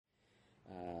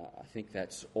I think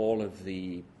that's all of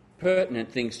the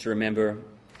pertinent things to remember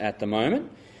at the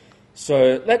moment.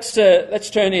 So let's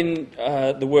turn in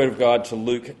the Word of God to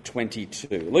Luke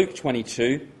 22. Luke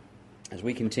 22, as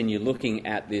we continue looking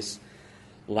at this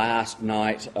last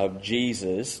night of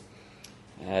Jesus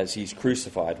as he's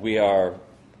crucified. We are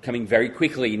coming very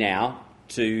quickly now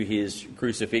to his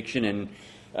crucifixion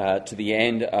and to the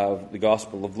end of the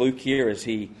Gospel of Luke here as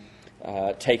he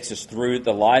takes us through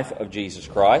the life of Jesus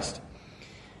Christ.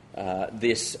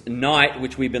 This night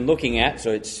which we've been looking at,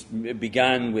 so it's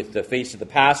begun with the Feast of the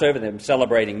Passover, them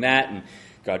celebrating that and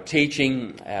God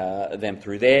teaching them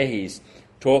through there. He's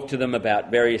talked to them about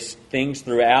various things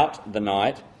throughout the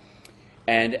night.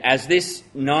 And as this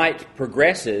night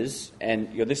progresses,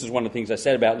 and this is one of the things I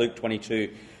said about Luke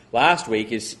 22 last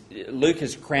week, is Luke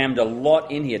has crammed a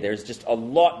lot in here. There's just a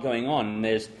lot going on, and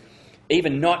there's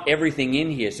even not everything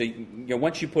in here. So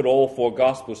once you put all four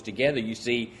Gospels together, you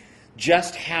see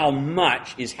just how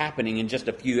much is happening in just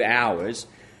a few hours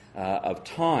of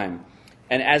time.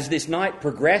 And as this night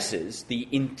progresses, the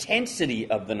intensity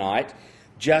of the night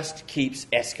just keeps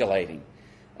escalating.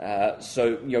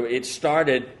 So it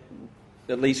started,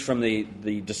 at least from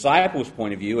the disciples'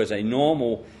 point of view, as a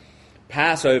normal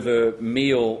Passover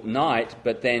meal night,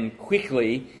 but then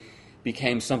quickly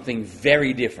became something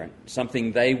very different,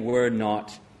 something they were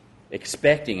not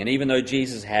expecting. And even though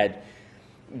Jesus had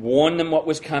warned them what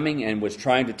was coming and was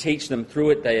trying to teach them through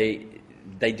it,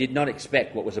 they did not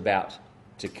expect what was about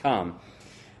to come.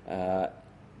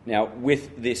 Now,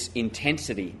 with this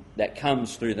intensity that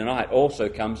comes through the night also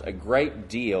comes a great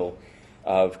deal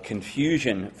of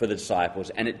confusion for the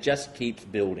disciples, and it just keeps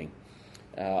building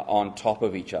on top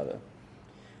of each other.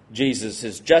 Jesus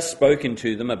has just spoken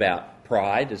to them about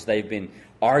pride as they've been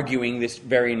arguing this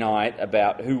very night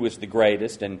about who was the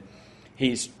greatest, and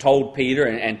he's told Peter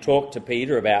and talked to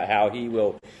Peter about how he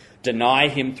will deny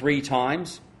him 3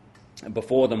 times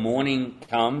before the morning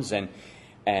comes, and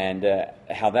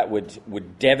how that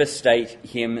would devastate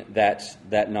him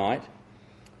that night.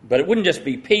 But it wouldn't just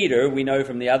be Peter. We know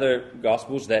from the other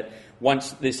Gospels that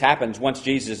once this happens, once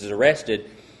Jesus is arrested,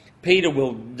 Peter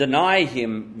will deny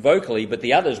him vocally, but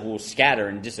the others will scatter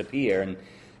and disappear. And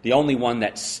the only one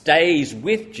that stays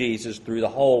with Jesus through the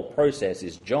whole process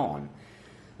is John.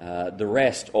 The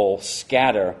rest all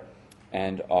scatter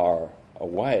and are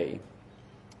away.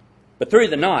 But through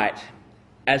the night,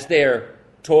 as they're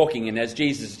talking and as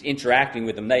Jesus is interacting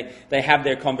with them, they have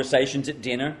their conversations at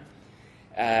dinner,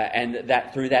 and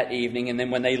that through that evening, and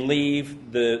then when they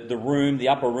leave the room, the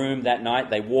upper room that night,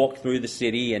 they walk through the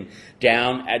city and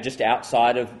down just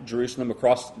outside of Jerusalem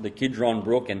across the Kidron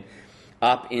Brook and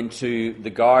up into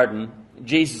the garden.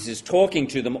 Jesus is talking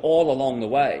to them all along the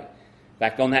way. In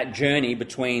fact, on that journey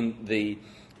between the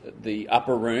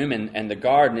upper room and the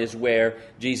garden is where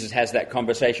Jesus has that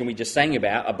conversation we just sang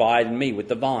about, abide in me, with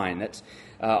the vine. That's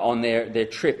on their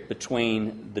trip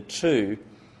between the two.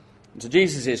 So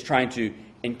Jesus is trying to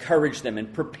encourage them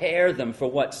and prepare them for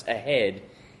what's ahead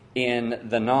in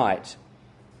the night.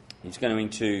 He's going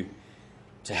to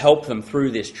help them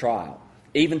through this trial,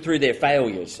 even through their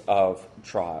failures of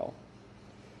trial.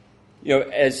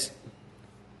 As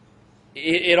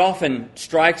it often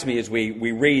strikes me as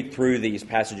we read through these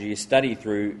passages, study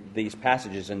through these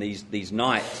passages and these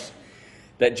nights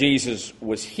that Jesus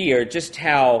was here, just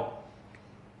how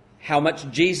much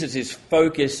Jesus is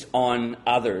focused on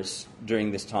others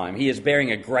during this time. He is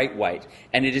bearing a great weight,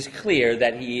 and it is clear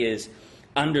that he is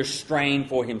under strain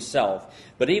for himself.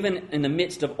 But even in the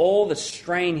midst of all the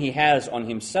strain he has on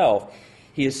himself,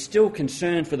 he is still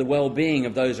concerned for the well-being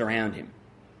of those around him,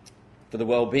 for the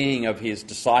well-being of his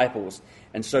disciples.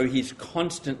 And so he's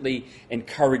constantly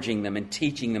encouraging them and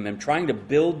teaching them and trying to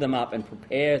build them up and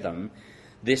prepare them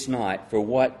this night for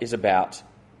what is about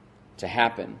to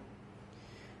happen.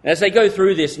 As they go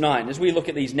through this night, and as we look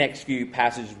at these next few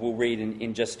passages we'll read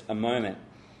in just a moment,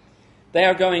 they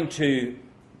are going to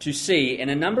see in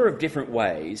a number of different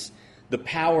ways the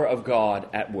power of God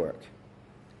at work,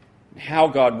 how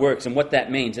God works and what that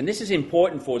means. And this is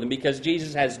important for them because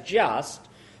Jesus has just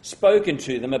spoken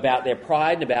to them about their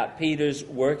pride and about Peter's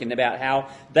work and about how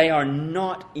they are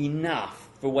not enough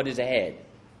for what is ahead.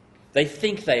 They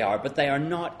think they are, but they are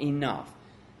not enough.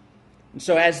 And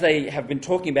so as they have been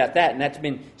talking about that, and that's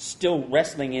been still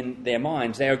wrestling in their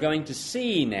minds, they are going to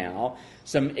see now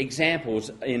some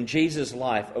examples in Jesus'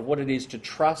 life of what it is to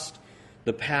trust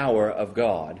the power of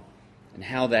God and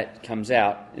how that comes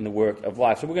out in the work of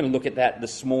life. So we're going to look at that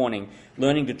this morning,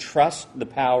 learning to trust the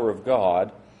power of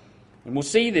God. And we'll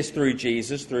see this through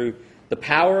Jesus, through the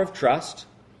power of trust,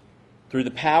 through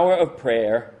the power of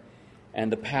prayer,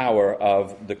 and the power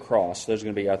of the cross. Those are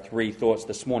going to be our three thoughts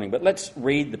this morning. But let's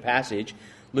read the passage,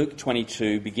 Luke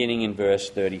 22, beginning in verse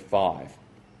 35. It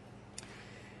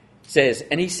says,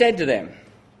 "And he said to them,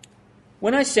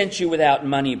 'When I sent you without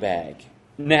money bag,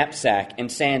 knapsack,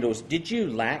 and sandals, did you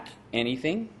lack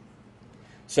anything?'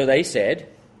 So they said,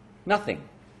 'Nothing.'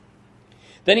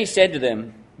 Then he said to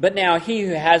them, 'But now he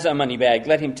who has a money bag,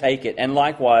 let him take it, and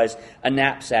likewise a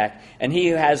knapsack. And he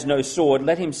who has no sword,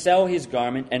 let him sell his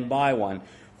garment and buy one.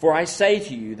 For I say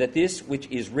to you that this which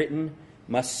is written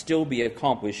must still be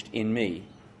accomplished in me.'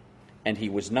 And he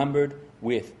was numbered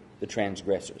with the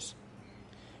transgressors.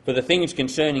 For the things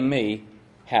concerning me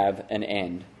have an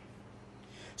end."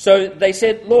 So they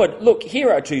said, "Lord, look,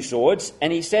 here are 2 swords.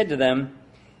 And he said to them,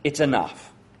 'It's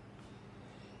enough.'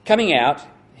 Coming out,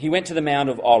 he went to the Mount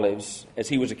of Olives, as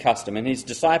he was accustomed, and his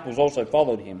disciples also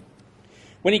followed him.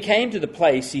 When he came to the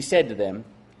place, he said to them,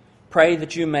 'Pray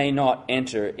that you may not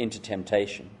enter into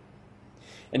temptation.'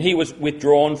 And he was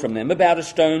withdrawn from them about a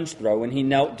stone's throw, and he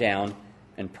knelt down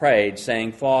and prayed,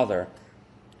 saying, 'Father,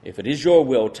 if it is your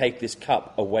will, take this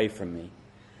cup away from me.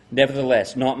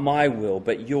 Nevertheless, not my will,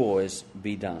 but yours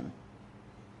be done.'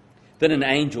 Then an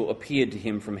angel appeared to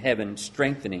him from heaven,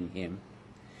 strengthening him.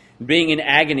 Being in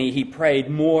agony, he prayed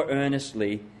more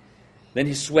earnestly. Then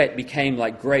his sweat became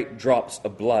like great drops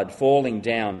of blood falling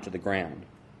down to the ground.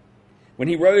 When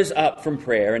he rose up from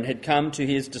prayer and had come to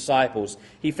his disciples,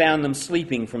 he found them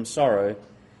sleeping from sorrow.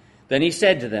 Then he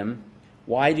said to them,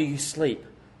 'Why do you sleep?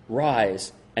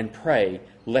 Rise and pray,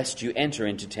 lest you enter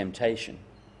into temptation.'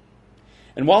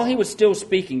 And while he was still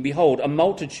speaking, behold, a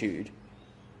multitude,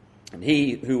 and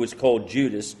he who was called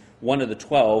Judas, one of the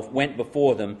 12, went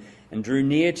before them and drew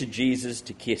near to Jesus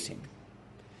to kiss him.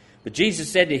 But Jesus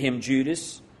said to him,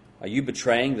 'Judas, are you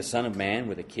betraying the Son of Man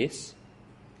with a kiss?'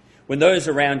 When those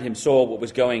around him saw what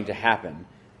was going to happen,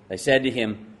 they said to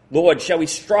him, 'Lord, shall we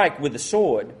strike with the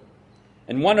sword?'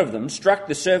 And one of them struck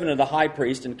the servant of the high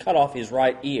priest and cut off his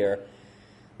right ear.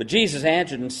 But Jesus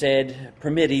answered and said,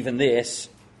 'Permit even this.'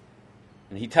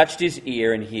 And he touched his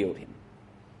ear and healed him.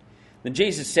 Then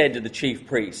Jesus said to the chief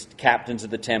priests, captains of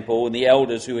the temple, and the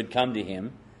elders who had come to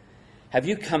him, 'Have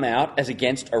you come out as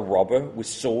against a robber with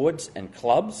swords and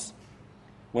clubs?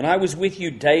 When I was with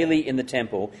you daily in the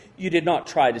temple, you did not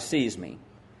try to seize me.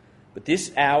 But this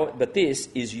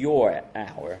is your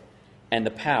hour and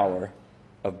the power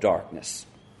of darkness.'"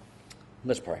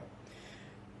 Let's pray.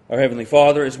 Our Heavenly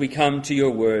Father, as we come to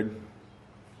your word,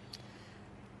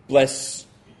 bless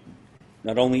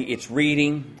not only its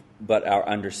reading, but our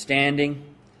understanding.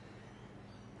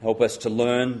 Help us to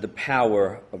learn the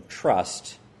power of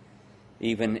trust,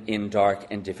 even in dark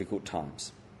and difficult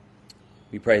times.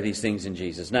 We pray these things in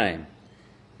Jesus' name.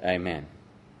 Amen.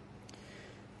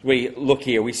 We look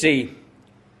here, we see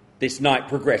this night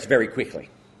progress very quickly.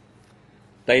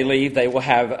 They leave, they will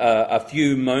have a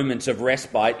few moments of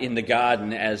respite in the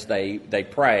garden as they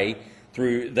pray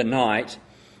through the night,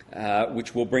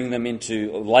 which will bring them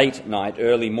into late night,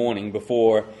 early morning,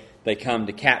 before they come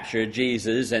to capture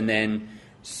Jesus, and then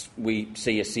we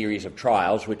see a series of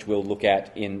trials, which we'll look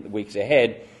at in the weeks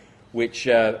ahead, which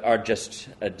are just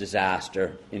a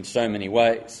disaster in so many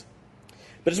ways.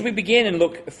 But as we begin and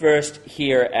look first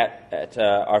here at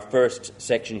our first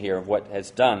section here of what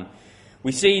has done,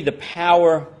 we see the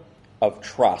power of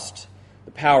trust.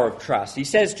 The power of trust. He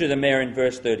says to them there in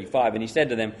verse 35, and he said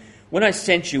to them, "When I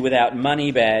sent you without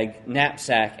money bag,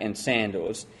 knapsack, and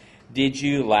sandals, did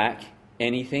you lack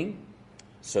anything?"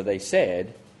 So they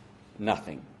said,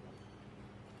 "Nothing."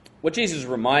 What Jesus is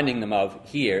reminding them of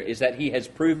here is that he has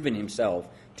proven himself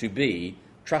to be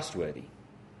trustworthy.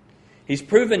 He's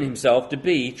proven himself to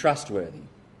be trustworthy.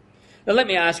 Now let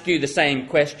me ask you the same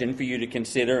question for you to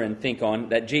consider and think on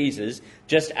that Jesus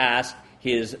just asked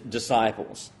his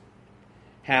disciples.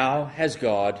 How has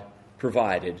God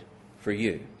provided for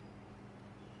you?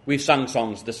 We've sung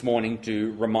songs this morning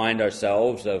to remind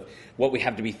ourselves of what we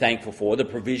have to be thankful for, the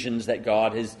provisions that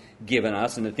God has given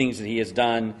us and the things that he has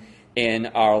done in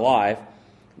our life.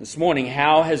 This morning,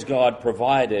 how has God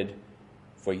provided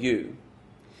for you?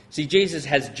 See, Jesus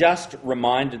has just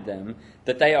reminded them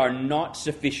that they are not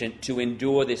sufficient to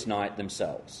endure this night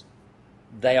themselves.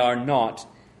 They are not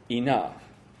enough.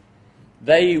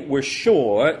 They were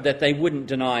sure that they wouldn't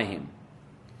deny him.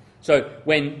 So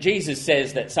when Jesus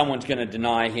says that someone's going to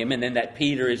deny him and then that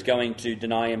Peter is going to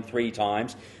deny him 3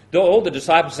 times, all the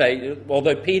disciples say,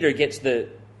 although Peter gets the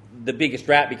biggest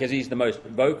rap because he's the most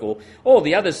vocal, all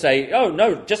the others say, "Oh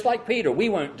no, just like Peter, we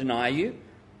won't deny you."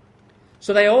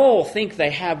 So they all think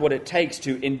they have what it takes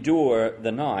to endure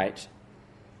the night.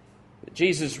 But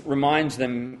Jesus reminds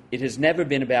them it has never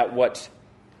been about what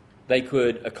they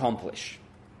could accomplish.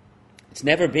 It's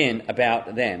never been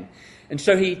about them. And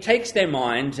so he takes their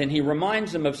minds and he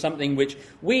reminds them of something which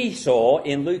we saw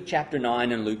in Luke chapter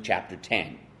 9 and Luke chapter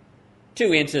 10. Two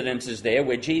incidences there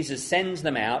where Jesus sends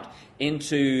them out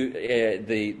into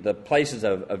the places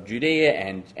of Judea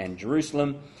and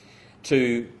Jerusalem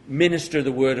to minister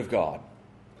the word of God,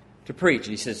 to preach.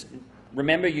 And he says,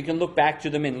 remember, you can look back to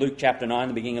them in Luke chapter 9,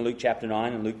 the beginning of Luke chapter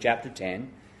 9 and Luke chapter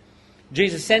 10.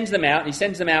 Jesus sends them out, and he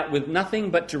sends them out with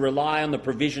nothing but to rely on the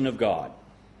provision of God.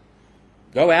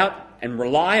 Go out and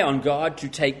rely on God to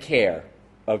take care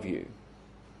of you.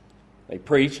 They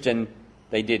preached and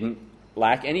they didn't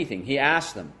lack anything. He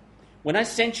asked them, when I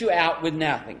sent you out with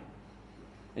nothing,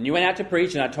 and you went out to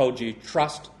preach and I told you,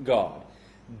 trust God,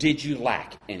 did you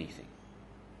lack anything?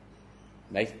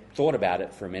 They thought about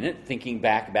it for a minute, thinking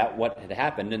back about what had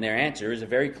happened, and their answer is a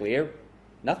very clear,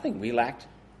 nothing. We lacked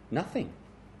nothing.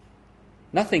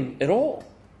 Nothing at all.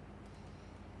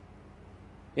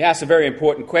 He asks a very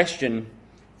important question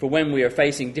for when we are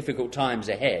facing difficult times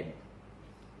ahead.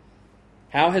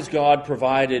 How has God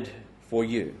provided for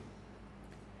you?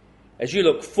 As you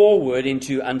look forward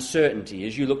into uncertainty,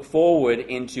 as you look forward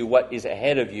into what is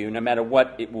ahead of you, no matter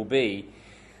what it will be,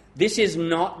 this is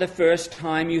not the first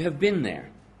time you have been there.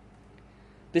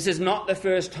 This is not the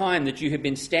first time that you have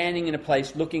been standing in a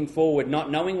place looking forward, not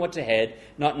knowing what's ahead,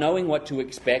 not knowing what to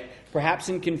expect, perhaps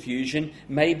in confusion,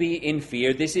 maybe in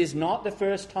fear. This is not the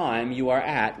first time you are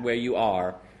at where you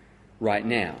are right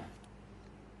now.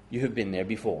 You have been there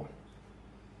before.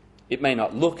 It may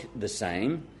not look the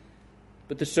same,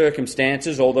 but the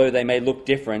circumstances, although they may look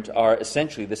different, are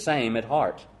essentially the same at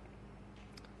heart.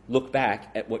 Look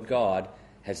back at what God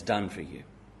has done for you.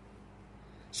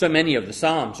 So many of the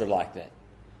Psalms are like that.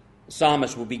 The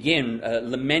psalmist will begin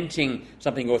lamenting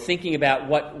something or thinking about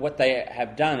what they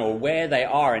have done or where they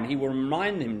are, and he will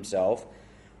remind himself,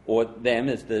 or them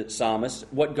as the psalmist,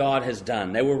 what God has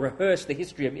done. They will rehearse the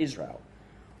history of Israel,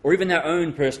 or even their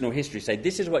own personal history, say,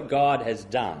 this is what God has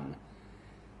done,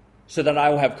 so that I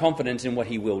will have confidence in what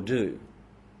he will do.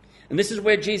 And this is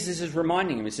where Jesus is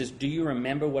reminding him. He says, do you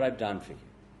remember what I've done for you?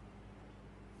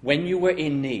 When you were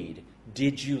in need,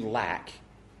 did you lack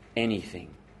anything?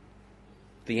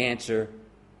 The answer,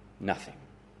 nothing.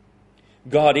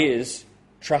 God is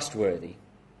trustworthy.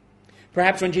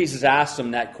 Perhaps when Jesus asked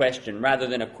them that question, rather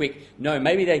than a quick no,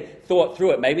 maybe they thought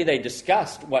through it, maybe they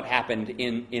discussed what happened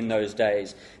in those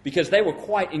days, because they were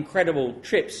quite incredible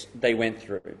trips they went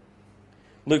through.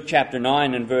 Luke chapter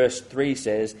 9 and verse 3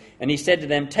 says, and he said to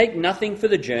them, take nothing for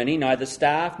the journey, neither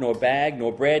staff, nor bag,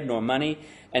 nor bread, nor money,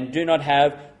 and do not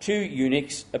have 2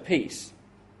 eunuchs apiece.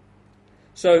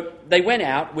 So they went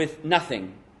out with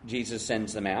nothing. Jesus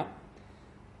sends them out.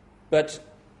 But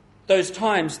those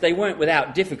times, they weren't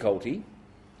without difficulty.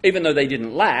 Even though they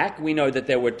didn't lack, we know that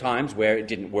there were times where it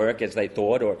didn't work as they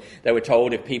thought, or they were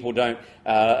told if people don't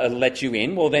let you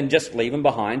in, well, then just leave them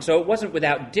behind. So it wasn't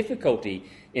without difficulty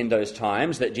in those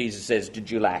times that Jesus says, did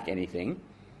you lack anything?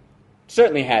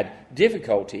 Certainly had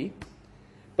difficulty.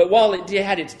 But while it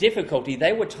had its difficulty,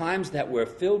 they were times that were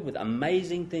filled with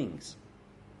amazing things.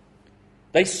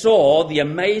 They saw the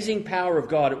amazing power of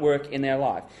God at work in their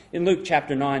life. In Luke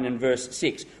chapter 9 and verse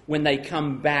 6, when they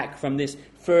come back from this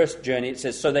first journey, it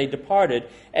says, so they departed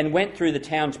and went through the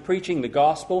towns preaching the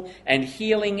gospel and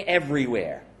healing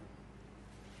everywhere.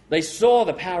 They saw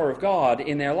the power of God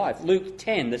in their life. Luke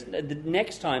 10, the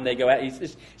next time they go out, he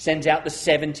sends out the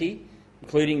 70,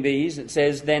 including these. It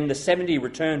says, then the 70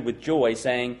 returned with joy,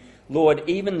 saying, Lord,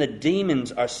 even the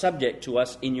demons are subject to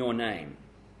us in your name.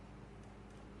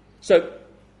 So,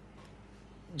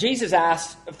 Jesus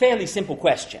asks a fairly simple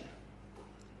question.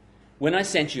 When I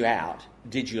sent you out,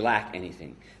 did you lack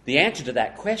anything? The answer to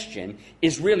that question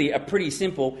is really a pretty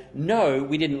simple, no,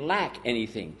 we didn't lack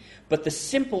anything. But the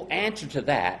simple answer to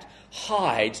that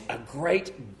hides a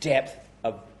great depth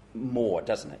of more,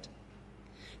 doesn't it?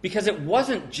 Because it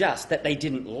wasn't just that they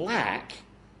didn't lack,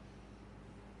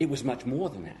 it was much more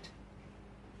than that.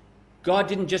 God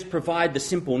didn't just provide the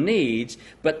simple needs,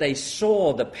 but they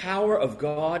saw the power of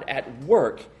God at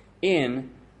work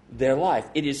in their life.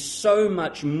 It is so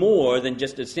much more than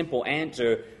just a simple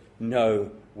answer, no,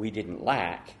 we didn't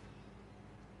lack.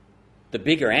 The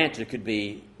bigger answer could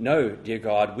be, no, dear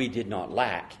God, we did not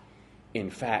lack.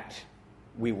 In fact,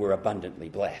 we were abundantly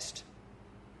blessed.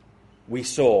 We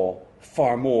saw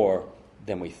far more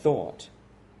than we thought.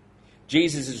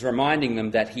 Jesus is reminding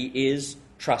them that he is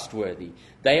trustworthy.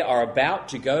 They are about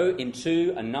to go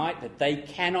into a night that they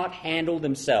cannot handle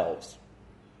themselves,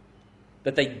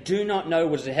 that they do not know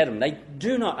what is ahead of them. They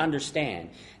do not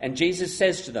understand. And Jesus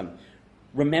says to them,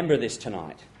 remember this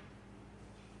tonight.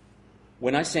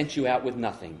 When I sent you out with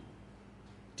nothing,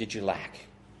 did you lack?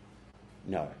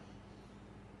 No.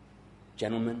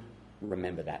 Gentlemen,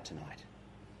 remember that tonight.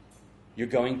 You're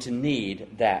going to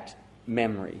need that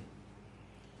memory.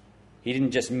 He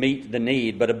didn't just meet the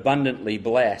need, but abundantly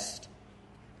blessed.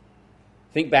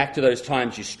 Think back to those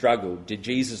times you struggled. Did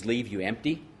Jesus leave you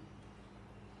empty?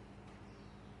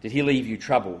 Did he leave you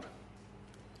troubled?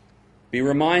 Be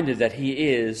reminded that he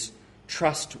is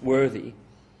trustworthy.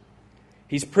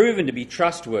 He's proven to be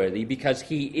trustworthy because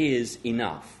he is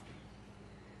enough.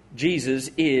 Jesus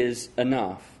is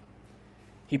enough.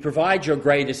 He provides your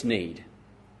greatest need.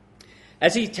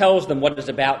 As he tells them what is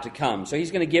about to come, so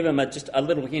he's going to give them just a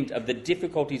little hint of the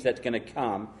difficulties that's going to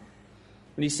come.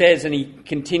 And he says, and he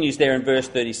continues there in verse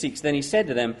 36, then he said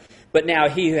to them, but now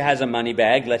he who has a money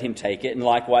bag, let him take it, and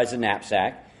likewise a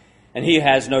knapsack. And he who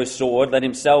has no sword, let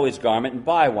him sell his garment and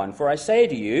buy one. For I say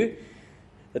to you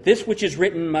that this which is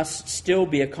written must still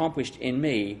be accomplished in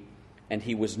me. And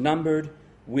he was numbered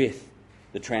with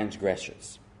the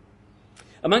transgressors.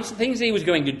 Amongst the things he was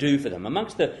going to do for them,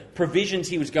 amongst the provisions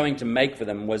he was going to make for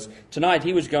them, was tonight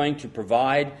he was going to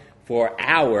provide for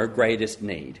our greatest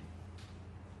need.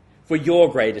 For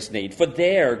your greatest need, for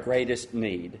their greatest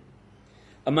need.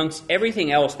 Amongst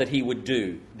everything else that he would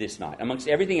do this night, amongst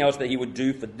everything else that he would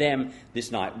do for them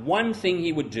this night, one thing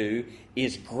he would do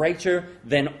is greater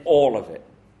than all of it.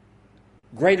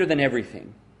 Greater than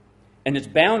everything. And it's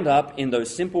bound up in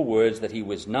those simple words that he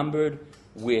was numbered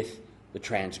with the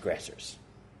transgressors.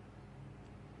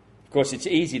 Of course, it's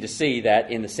easy to see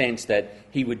that in the sense that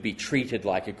he would be treated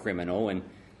like a criminal and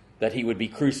that he would be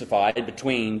crucified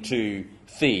between two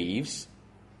thieves,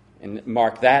 and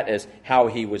mark that as how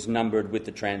he was numbered with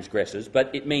the transgressors.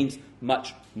 But it means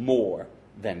much more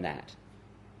than that.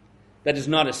 That is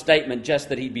not a statement just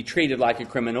that he'd be treated like a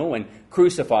criminal and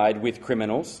crucified with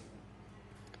criminals.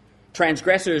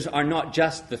 Transgressors are not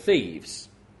just the thieves.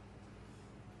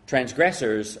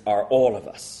 Transgressors are all of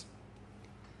us.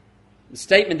 The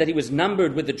statement that he was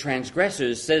numbered with the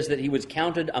transgressors says that he was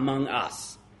counted among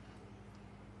us.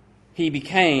 He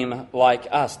became like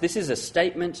us. This is a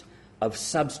statement of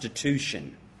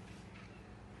substitution.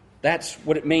 That's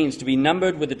what it means to be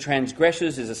numbered with the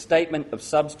transgressors, is a statement of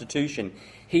substitution.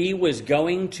 He was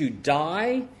going to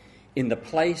die in the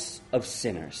place of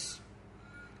sinners.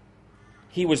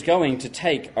 He was going to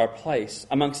take our place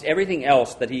amongst everything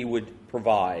else that he would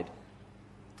provide.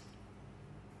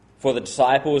 For the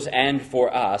disciples and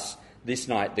for us this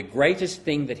night, the greatest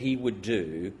thing that he would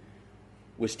do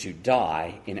was to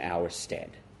die in our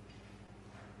stead.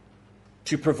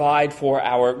 To provide for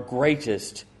our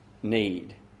greatest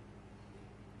need.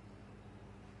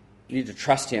 You need to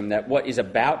trust him that what is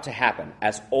about to happen,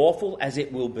 as awful as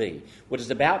it will be, what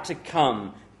is about to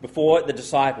come before the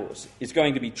disciples is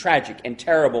going to be tragic and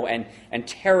terrible and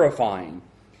terrifying.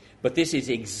 But this is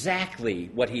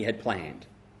exactly what he had planned.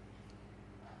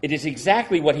 It is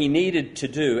exactly what he needed to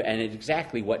do, and it's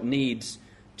exactly what needs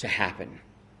to happen.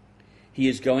 He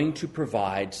is going to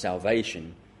provide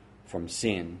salvation from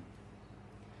sin.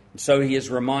 And so he is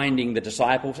reminding the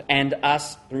disciples and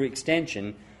us, through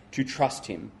extension, to trust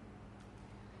him.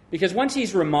 Because once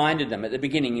he's reminded them at the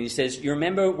beginning, and he says, you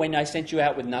remember when I sent you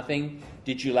out with nothing?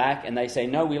 Did you lack? And they say,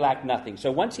 no, we lack nothing. So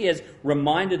once he has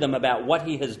reminded them about what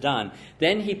he has done,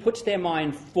 then he puts their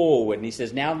mind forward and he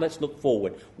says, now let's look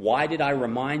forward. Why did I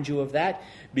remind you of that?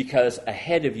 Because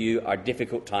ahead of you are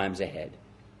difficult times ahead.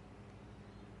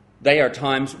 They are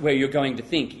times where you're going to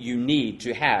think you need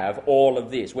to have all of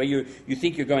this, where you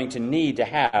think you're going to need to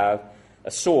have a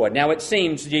sword. Now, it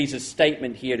seems Jesus'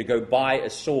 statement here to go buy a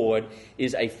sword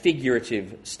is a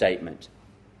figurative statement.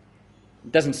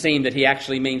 It doesn't seem that he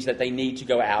actually means that they need to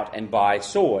go out and buy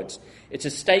swords. It's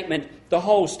a statement, the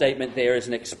whole statement there is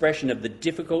an expression of the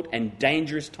difficult and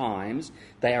dangerous times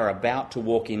they are about to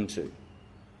walk into.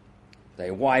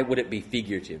 Why would it be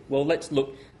figurative? Well, let's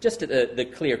look just at the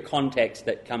clear context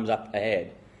that comes up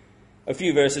ahead. A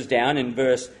few verses down in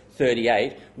verse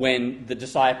 38, when the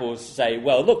disciples say,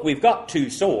 well, look, we've got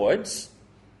 2 swords,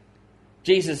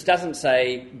 Jesus doesn't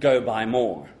say, go buy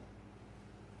more.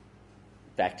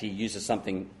 In fact, he uses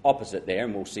something opposite there,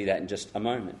 and we'll see that in just a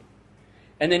moment.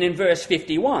 And then in verse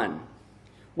 51,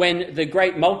 when the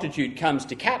great multitude comes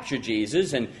to capture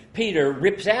Jesus, and Peter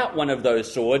rips out one of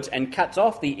those swords and cuts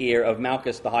off the ear of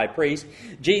Malchus the high priest,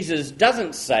 Jesus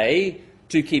doesn't say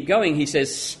to keep going. He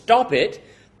says, stop it,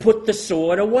 put the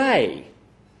sword away.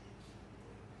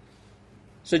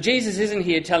 So Jesus isn't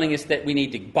here telling us that we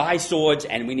need to buy swords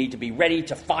and we need to be ready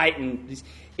to fight. And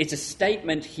it's a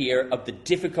statement here of the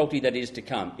difficulty that is to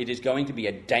come. It is going to be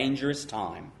a dangerous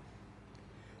time.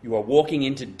 You are walking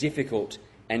into difficult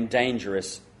and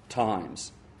dangerous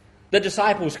times. The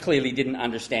disciples clearly didn't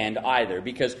understand either,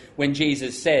 because when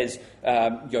Jesus says,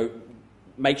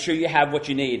 make sure you have what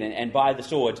you need and buy the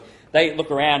swords, they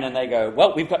look around and they go,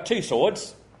 well, we've got 2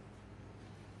 swords.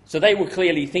 So they were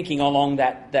clearly thinking along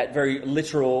that very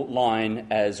literal line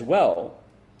as well.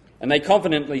 And they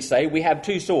confidently say, we have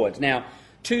 2 swords. Now,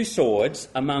 2 swords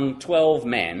among 12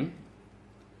 men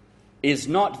is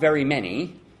not very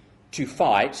many to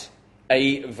fight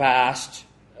a vast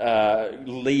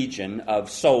legion of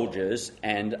soldiers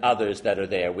and others that are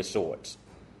there with swords.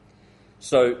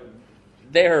 So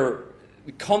their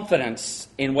confidence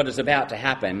in what is about to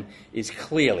happen is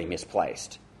clearly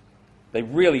misplaced. They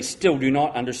really still do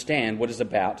not understand what is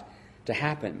about to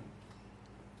happen.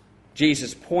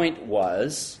 Jesus' point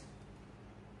was,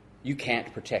 you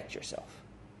can't protect yourself.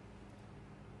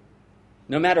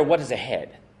 No matter what is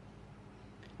ahead,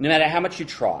 no matter how much you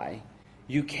try,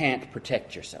 you can't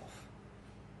protect yourself.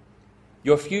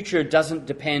 Your future doesn't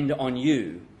depend on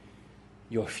you.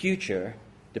 Your future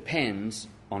depends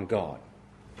on God.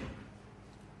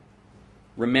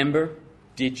 Remember,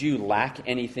 did you lack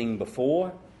anything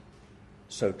before?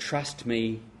 So trust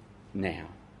me now.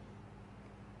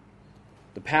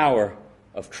 The power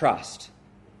of trust.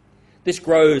 This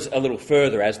grows a little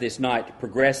further as this night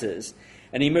progresses,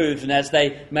 and he moves, and as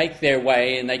they make their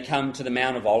way and they come to the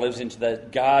Mount of Olives, into the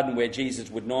garden where Jesus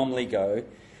would normally go,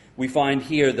 we find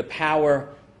here the power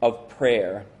of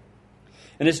prayer.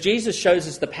 And as Jesus shows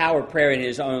us the power of prayer in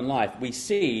his own life, we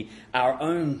see our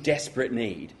own desperate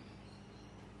need.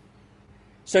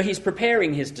 So he's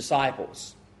preparing his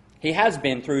disciples. He has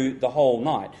been through the whole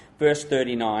night. Verse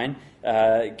 39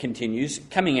 continues,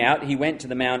 coming out, he went to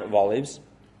the Mount of Olives,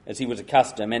 as he was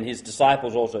accustomed, and his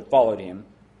disciples also followed him.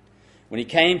 When he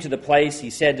came to the place, he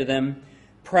said to them,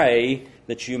 pray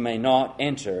that you may not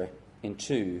enter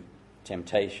into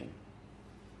temptation.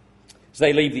 As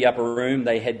they leave the upper room,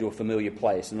 they head to a familiar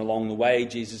place, and along the way,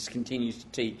 Jesus continues to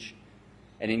teach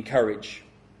and encourage.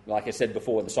 Like I said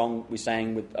before, the song we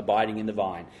sang with Abiding in the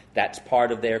Vine, that's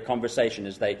part of their conversation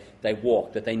as they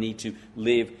walk, that they need to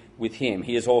live with him.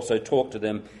 He has also talked to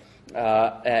them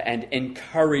and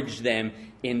encouraged them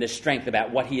in the strength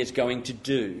about what he is going to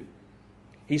do.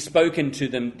 He's spoken to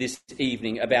them this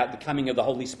evening about the coming of the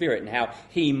Holy Spirit and how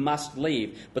he must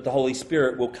leave, but the Holy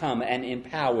Spirit will come and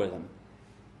empower them.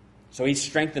 So he's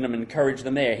strengthened them and encouraged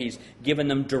them there. He's given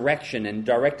them direction and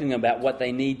directing them about what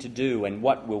they need to do and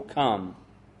what will come.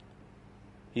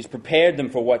 He's prepared them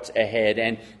for what's ahead.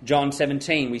 And John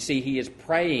 17, we see he is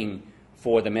praying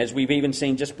for them, as we've even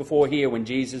seen just before here when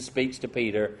Jesus speaks to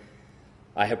Peter,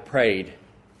 I have prayed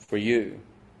for you.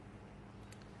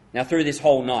 Now, through this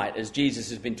whole night, as Jesus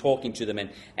has been talking to them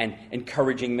and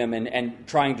encouraging them and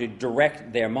trying to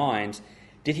direct their minds,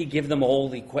 did he give them all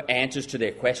the answers to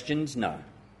their questions? No.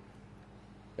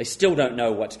 They still don't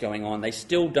know what's going on. They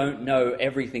still don't know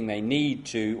everything they need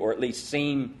to, or at least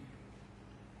seem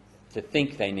to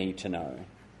think they need to know.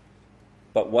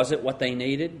 But was it what they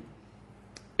needed?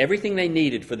 Everything they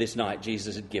needed for this night,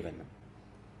 Jesus had given them.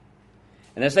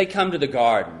 And as they come to the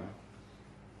garden,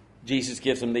 Jesus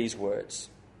gives them these words.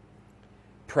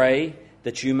 Pray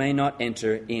that you may not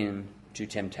enter into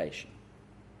temptation.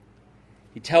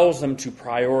 He tells them to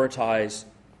prioritize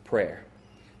prayer.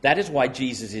 That is why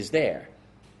Jesus is there.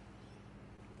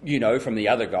 You know from the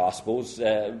other Gospels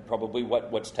probably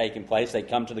what's taken place. They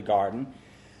come to the garden.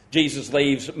 Jesus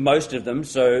leaves most of them,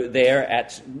 so there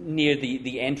near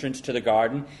the entrance to the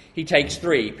garden, he takes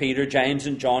 3, Peter, James,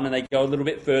 and John, and they go a little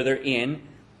bit further in.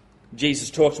 Jesus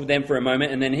talks with them for a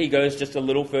moment, and then he goes just a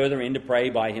little further in to pray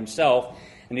by himself.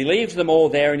 And he leaves them all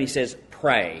there, and he says,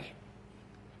 pray.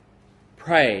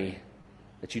 Pray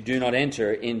that you do not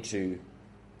enter into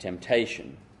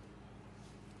temptation.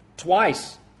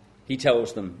 Twice he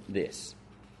tells them this,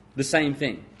 the same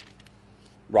thing.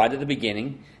 Right at the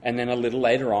beginning, and then a little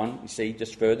later on, you see,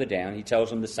 just further down, he tells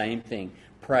them the same thing.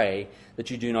 Pray that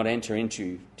you do not enter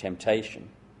into temptation.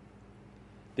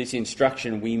 This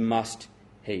instruction we must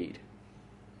heed.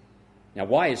 Now,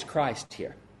 why is Christ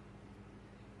here?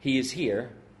 He is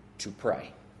here to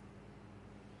pray.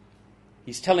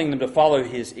 He's telling them to follow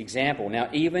his example. Now,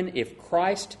 even if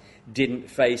Christ didn't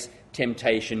face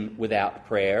temptation without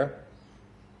prayer,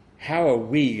 how are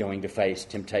we going to face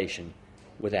temptation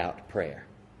without prayer?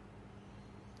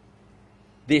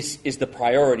 This is the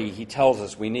priority he tells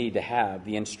us we need to have.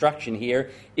 The instruction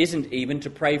here isn't even to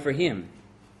pray for him.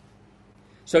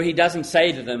 So he doesn't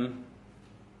say to them,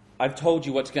 I've told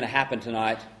you what's going to happen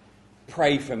tonight,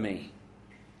 pray for me.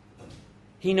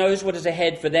 He knows what is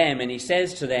ahead for them, and he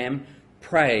says to them,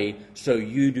 pray so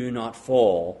you do not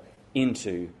fall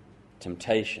into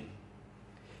temptation.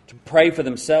 To pray for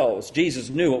themselves. Jesus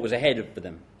knew what was ahead for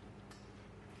them.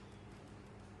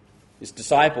 His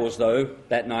disciples, though,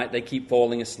 that night, they keep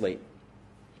falling asleep.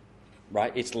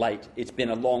 Right? It's late. It's been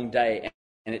a long day,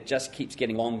 and it just keeps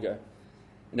getting longer.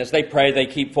 And as they pray, they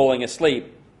keep falling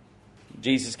asleep.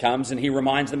 Jesus comes and he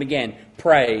reminds them again,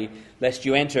 pray lest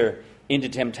you enter into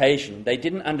temptation. They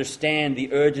didn't understand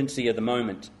the urgency of the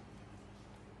moment.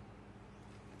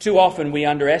 Too often we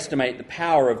underestimate the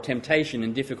power of temptation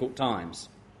in difficult times.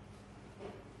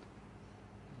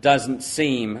 Doesn't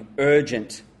seem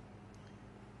urgent.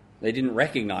 They didn't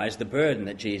recognize the burden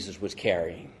that Jesus was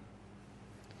carrying.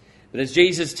 But as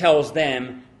Jesus tells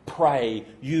them, pray,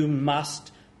 you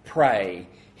must pray,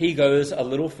 he goes a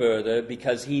little further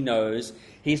because he knows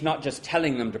he's not just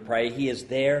telling them to pray, he is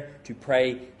there to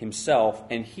pray himself.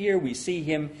 And here we see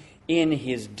him in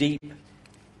his deep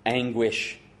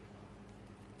anguish,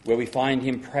 where we find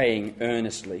him praying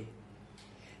earnestly.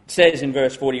 It says in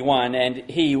verse 41, and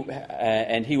he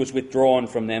was withdrawn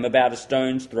from them about a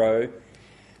stone's throw,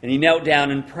 and he knelt down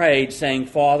and prayed, saying,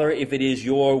 Father, if it is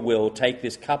your will, take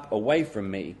this cup away from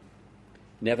me.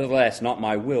 Nevertheless, not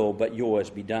my will, but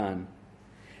yours be done.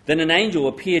 Then an angel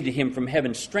appeared to him from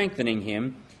heaven, strengthening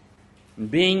him. And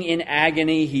being in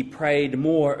agony, he prayed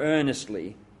more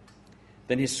earnestly.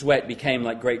 Then his sweat became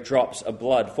like great drops of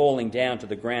blood falling down to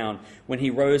the ground. When he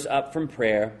rose up from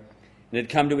prayer and had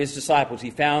come to his disciples,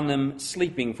 he found them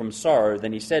sleeping from sorrow.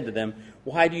 Then he said to them,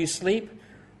 Why do you sleep?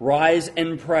 Rise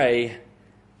and pray,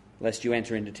 lest you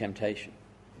enter into temptation.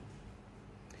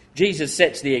 Jesus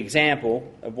sets the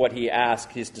example of what he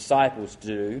asked his disciples to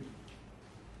do.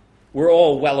 We're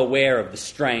all well aware of the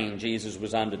strain Jesus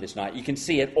was under this night. You can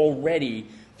see it already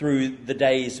through the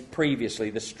days previously,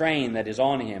 the strain that is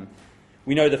on him.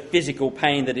 We know the physical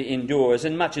pain that he endures,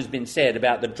 and much has been said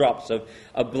about the drops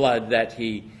of blood that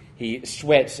he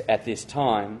sweats at this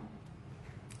time.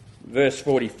 Verse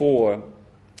 44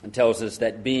 tells us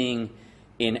that being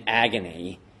in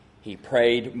agony, he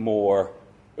prayed more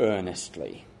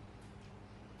earnestly.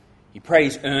 He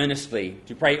prays earnestly.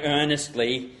 To pray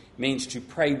earnestly means to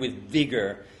pray with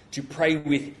vigor, to pray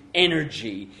with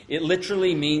energy. It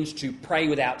literally means to pray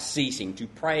without ceasing, to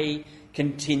pray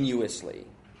continuously.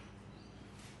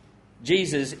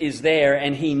 Jesus is there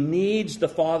and he needs the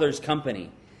Father's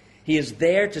company. He is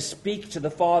there to speak to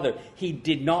the Father. He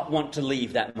did not want to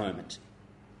leave that moment.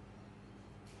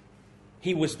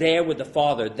 He was there with the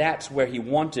Father. That's where he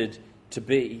wanted to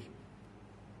be.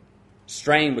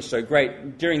 Strain was so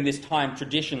great. During this time,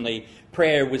 traditionally,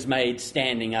 prayer was made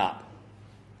standing up.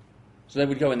 So they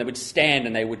would go and they would stand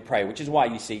and they would pray, which is why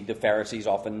you see the Pharisees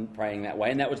often praying that way.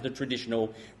 And that was the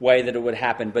traditional way that it would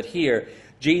happen. But here,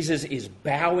 Jesus is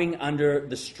bowing under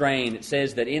the strain. It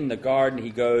says that in the garden he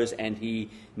goes and he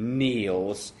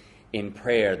kneels in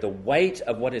prayer. The weight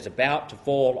of what is about to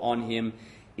fall on him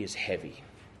is heavy.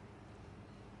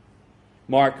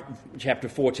 Mark chapter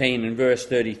 14 and verse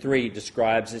 33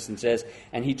 describes this and says,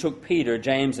 And he took Peter,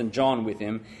 James, and John with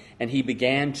him, and he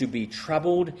began to be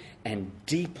troubled and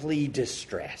deeply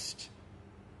distressed.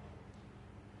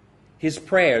 His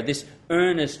prayer, this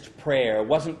earnest prayer,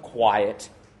 wasn't quiet.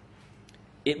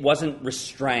 It wasn't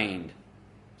restrained.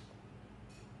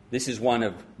 This is one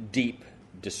of deep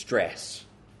distress.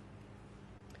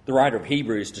 The writer of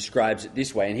Hebrews describes it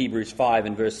this way in Hebrews 5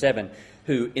 and verse 7,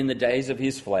 who in the days of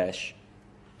his flesh,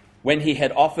 when he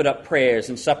had offered up prayers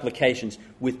and supplications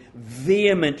with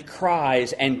vehement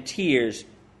cries and tears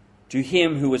to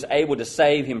him who was able to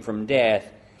save him from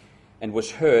death, and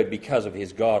was heard because of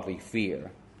his godly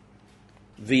fear.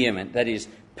 Vehement, that is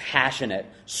passionate,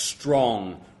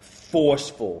 strong,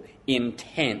 forceful,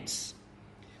 intense.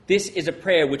 This is a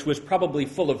prayer which was probably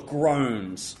full of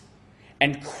groans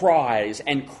and cries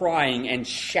and crying and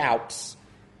shouts.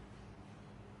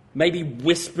 Maybe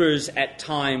whispers at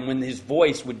time when his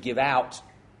voice would give out.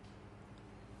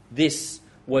 This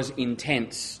was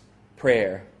intense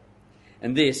prayer.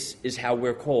 And this is how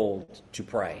we're called to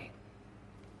pray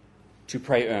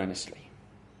earnestly.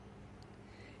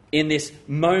 In this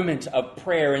moment of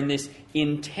prayer, in this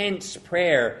intense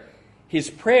prayer, his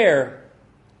prayer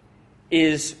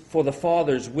is for the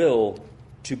Father's will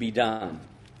to be done.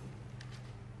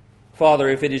 Father,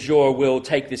 if it is your will,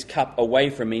 take this cup away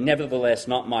from me. Nevertheless,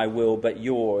 not my will, but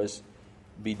yours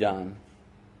be done.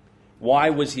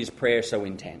 Why was his prayer so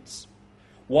intense?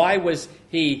 Why was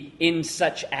he in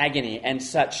such agony and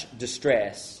such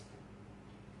distress?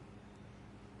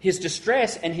 His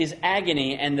distress and his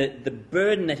agony and the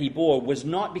burden that he bore was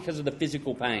not because of the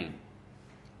physical pain.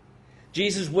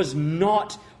 Jesus was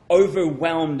not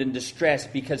overwhelmed and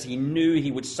distressed because he knew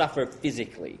he would suffer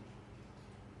physically.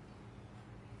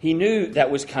 He knew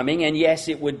that was coming, and yes,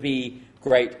 it would be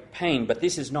great pain, but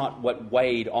this is not what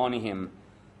weighed on him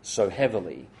so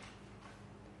heavily.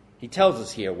 He tells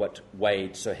us here what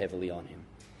weighed so heavily on him.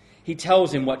 He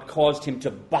tells him what caused him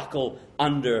to buckle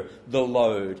under the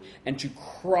load and to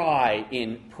cry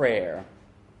in prayer.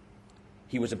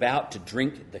 He was about to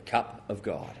drink the cup of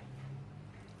God.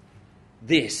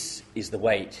 This is the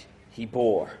weight he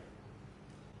bore.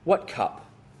 What cup?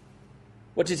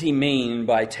 What does he mean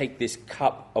by take this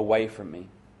cup away from me?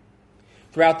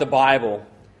 Throughout the Bible,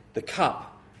 the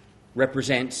cup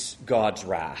represents God's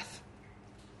wrath.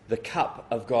 The cup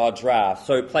of God's wrath.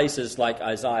 So places like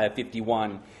Isaiah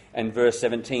 51 and verse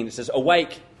 17, it says,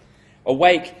 "Awake,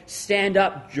 awake, stand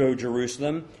up, O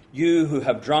Jerusalem, you who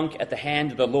have drunk at the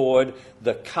hand of the Lord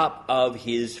the cup of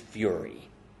his fury.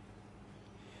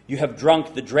 You have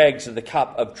drunk the dregs of the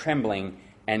cup of trembling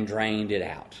and drained it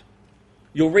out."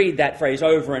 You'll read that phrase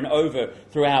over and over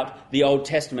throughout the Old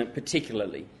Testament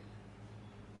particularly.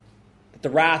 That the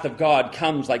wrath of God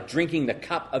comes like drinking the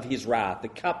cup of his wrath, the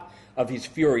cup of his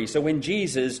fury. So when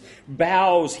Jesus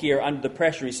bows here under the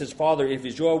pressure, he says, "Father, if it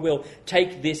is your will,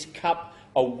 take this cup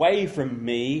away from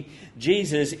me."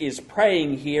 Jesus is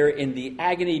praying here in the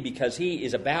agony because he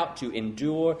is about to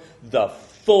endure the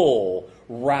full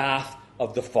wrath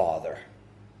of the Father.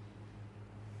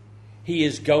 He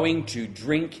is going to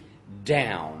drink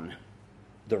down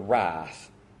the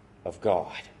wrath of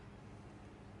God.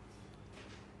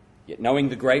 Yet knowing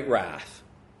the great wrath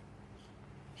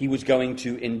he was going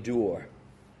to endure,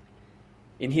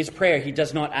 in his prayer he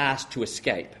does not ask to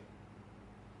escape.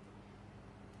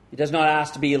 He does not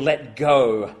ask to be let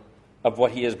go of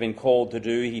what he has been called to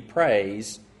do. He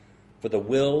prays for the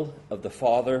will of the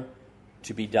Father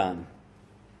to be done.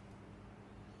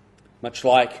 Much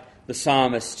like the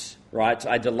psalmist writes,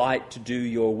 "I delight to do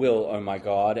your will, O my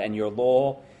God, and your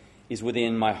law is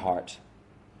within my heart."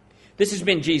 This has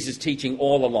been Jesus' teaching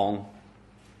all along.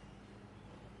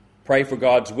 Pray for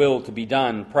God's will to be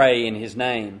done. Pray in his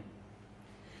name.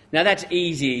 Now that's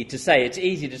easy to say. It's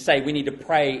easy to say we need to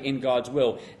pray in God's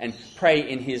will and pray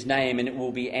in his name and it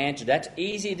will be answered. That's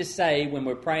easy to say when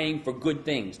we're praying for good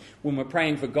things, when we're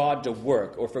praying for God to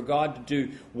work or for God to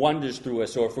do wonders through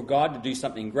us or for God to do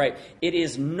something great. It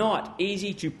is not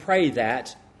easy to pray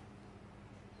that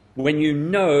when you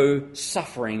know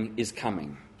suffering is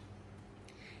coming.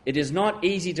 It is not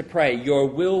easy to pray, "Your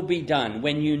will be done,"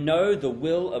 when you know the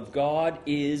will of God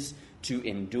is to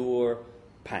endure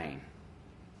pain.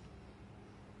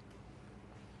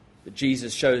 But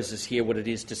Jesus shows us here what it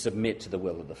is to submit to the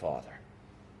will of the Father.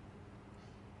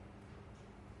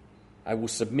 I will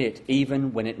submit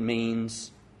even when it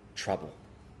means trouble.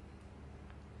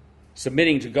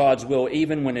 Submitting to God's will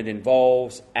even when it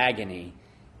involves agony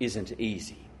isn't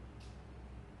easy.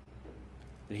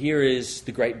 But here is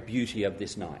the great beauty of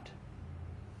this night.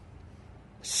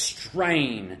 The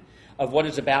strain of what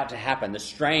is about to happen, the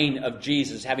strain of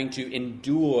Jesus having to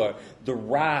endure the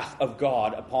wrath of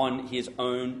God upon his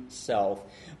own self,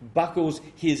 buckles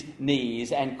his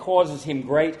knees and causes him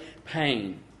great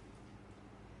pain.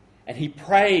 And he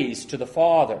prays to the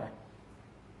Father,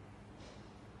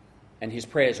 and his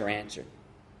prayers are answered.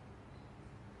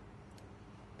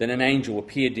 Then an angel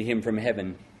appeared to him from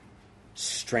heaven,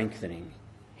 strengthening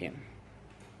him.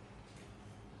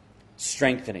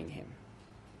 Strengthening him.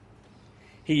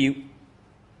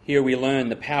 Here we learn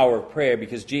the power of prayer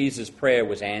because Jesus' prayer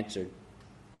was answered.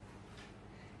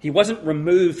 He wasn't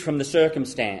removed from the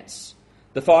circumstance.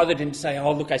 The Father didn't say,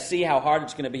 "Oh, look, I see how hard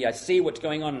it's going to be. I see what's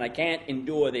going on and I can't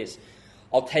endure this.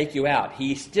 I'll take you out."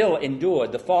 He still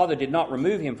endured. The Father did not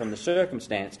remove him from the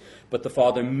circumstance, but the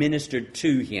Father ministered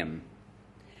to him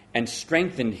and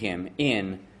strengthened him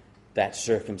in that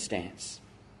circumstance.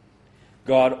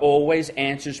 God always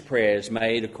answers prayers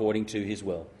made according to his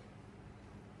will,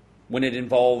 when it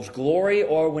involves glory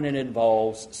or when it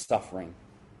involves suffering.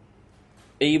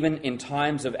 Even in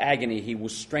times of agony, he will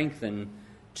strengthen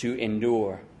to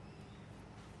endure.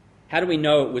 How do we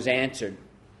know it was answered?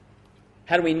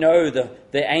 How do we know the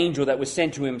angel that was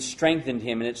sent to him strengthened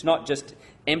him? And it's not just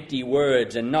empty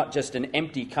words and not just an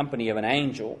empty company of an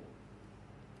angel.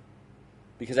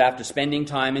 Because after spending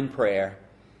time in prayer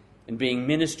and being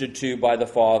ministered to by the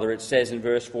Father, it says in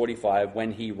verse 45,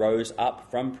 when he rose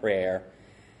up from prayer,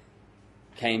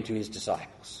 came to his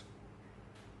disciples.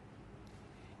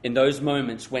 In those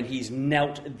moments when he's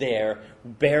knelt there,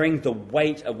 bearing the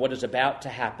weight of what is about to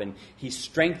happen, he's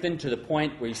strengthened to the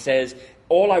point where he says,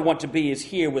 "All I want to be is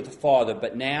here with the Father,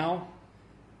 but now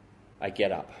I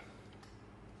get up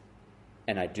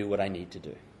and I do what I need to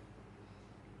do."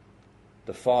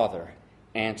 The Father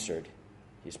answered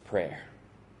his prayer.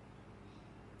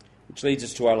 Which leads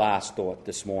us to our last thought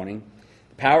this morning.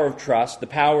 The power of trust, the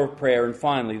power of prayer, and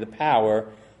finally the power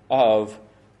of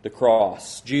the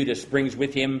cross. Judas brings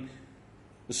with him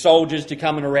the soldiers to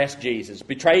come and arrest Jesus,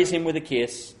 betrays him with a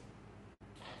kiss.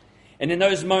 And in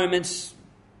those moments,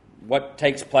 what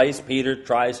takes place? Peter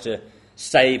tries to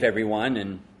save everyone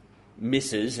and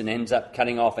misses and ends up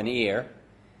cutting off an ear.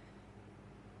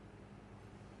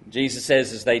 Jesus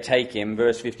says as they take him,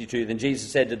 verse 52, then Jesus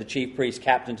said to the chief priest,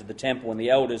 captain of the temple, and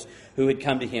the elders who had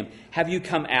come to him, have you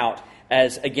come out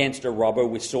as against a robber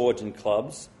with swords and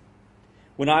clubs?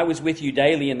 When I was with you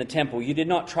daily in the temple, you did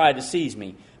not try to seize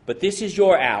me, but this is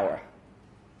your hour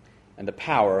and the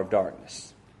power of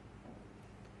darkness.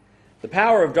 The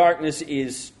power of darkness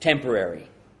is temporary.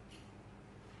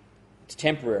 It's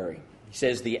temporary. He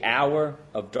says the hour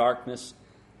of darkness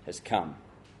has come.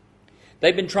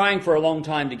 They've been trying for a long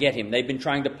time to get him. They've been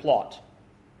trying to plot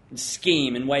and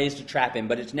scheme and ways to trap him,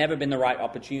 but it's never been the right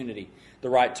opportunity, the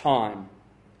right time.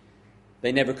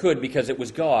 They never could because it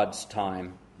was God's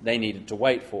time they needed to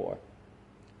wait for.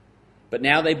 But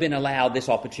now they've been allowed this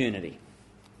opportunity.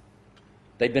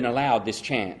 They've been allowed this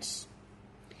chance.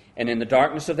 And in the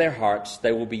darkness of their hearts,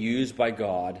 they will be used by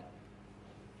God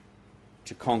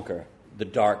to conquer the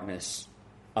darkness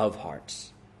of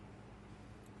hearts.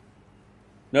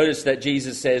 Notice that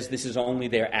Jesus says this is only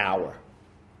their hour.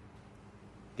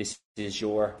 This is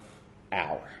your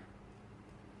hour.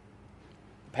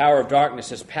 The power of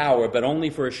darkness is power, but only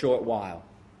for a short while.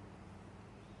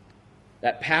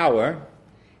 That power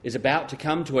is about to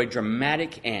come to a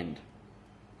dramatic end.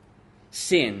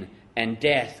 Sin and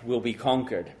death will be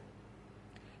conquered.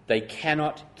 They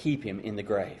cannot keep him in the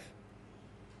grave.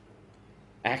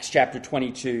 Acts chapter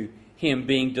 22, him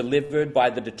being delivered by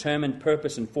the determined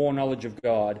purpose and foreknowledge of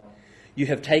God, you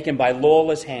have taken by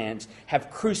lawless hands,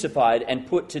 have crucified and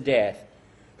put to death,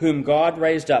 whom God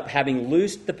raised up, having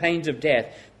loosed the pains of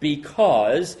death,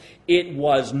 because it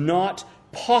was not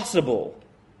possible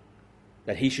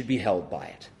that he should be held by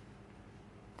it.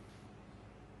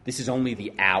 This is only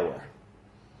the hour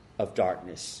of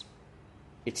darkness.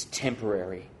 It's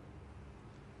temporary.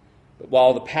 But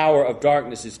while the power of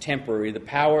darkness is temporary, the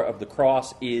power of the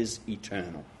cross is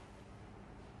eternal.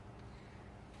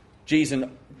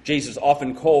 Jesus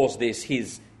often calls this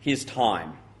his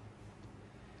time.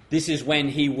 This is when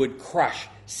he would crush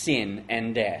sin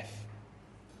and death.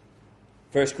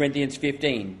 1 Corinthians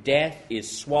 15, death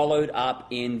is swallowed up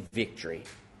in victory.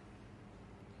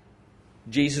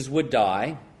 Jesus would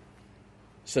die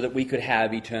so that we could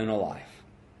have eternal life.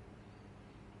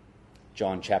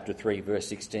 John chapter 3, verse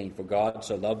 16, for God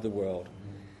so loved the world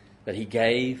that he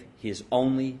gave his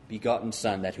only begotten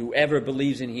Son, that whoever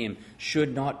believes in him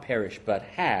should not perish, but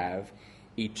have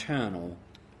eternal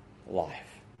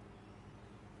life.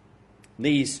 In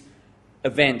these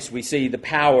events, we see the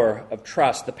power of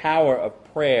trust, the power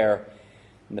of prayer,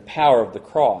 and the power of the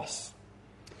cross.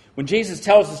 When Jesus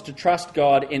tells us to trust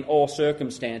God in all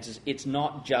circumstances, it's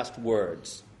not just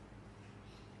words.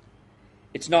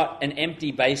 It's not an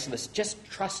empty, baseless, just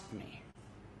trust me.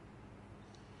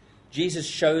 Jesus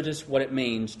showed us what it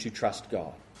means to trust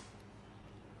God.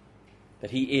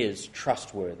 That he is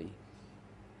trustworthy.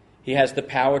 He has the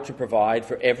power to provide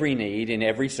for every need in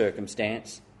every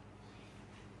circumstance.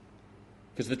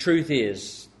 Because the truth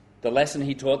is, the lesson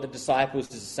he taught the disciples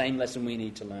is the same lesson we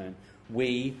need to learn.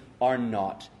 We are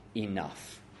not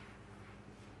enough.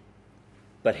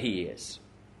 But he is.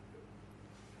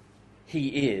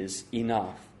 He is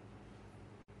enough.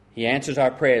 He answers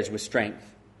our prayers with strength.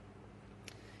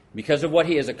 Because of what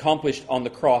he has accomplished on the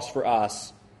cross for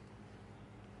us,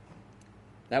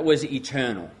 that was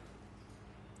eternal.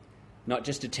 Not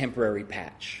just a temporary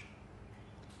patch.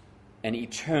 An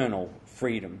eternal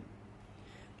freedom.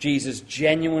 Jesus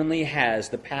genuinely has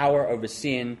the power over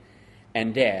sin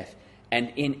and death.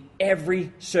 And in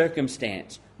every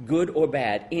circumstance, good or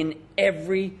bad, in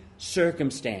every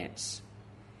circumstance,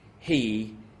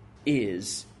 he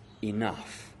is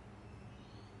enough.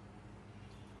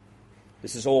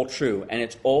 This is all true, and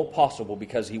it's all possible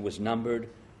because he was numbered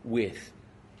with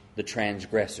the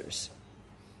transgressors.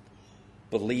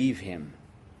 Believe him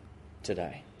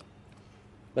today.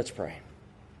 Let's pray.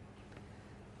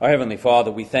 Our Heavenly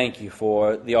Father, we thank you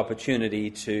for the opportunity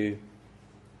to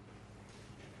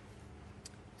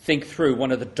think through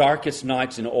one of the darkest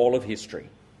nights in all of history.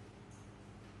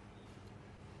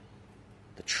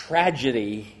 The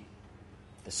tragedy,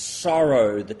 the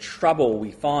sorrow, the trouble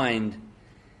we find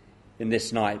in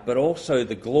this night, but also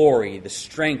the glory, the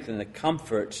strength, and the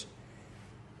comfort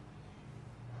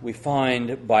we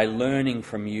find by learning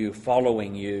from you,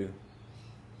 following you,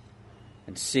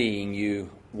 and seeing you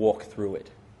walk through it.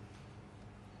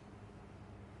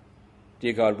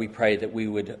 Dear God, we pray that we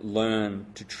would learn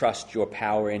to trust your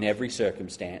power in every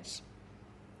circumstance.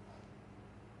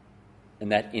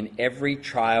 and that in every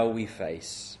trial we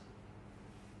face,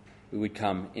 we would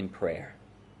come in prayer.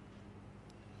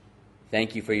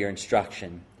 Thank you for your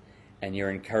instruction and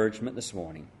your encouragement this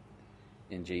morning.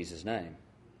 In Jesus' name,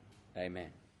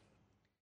 amen.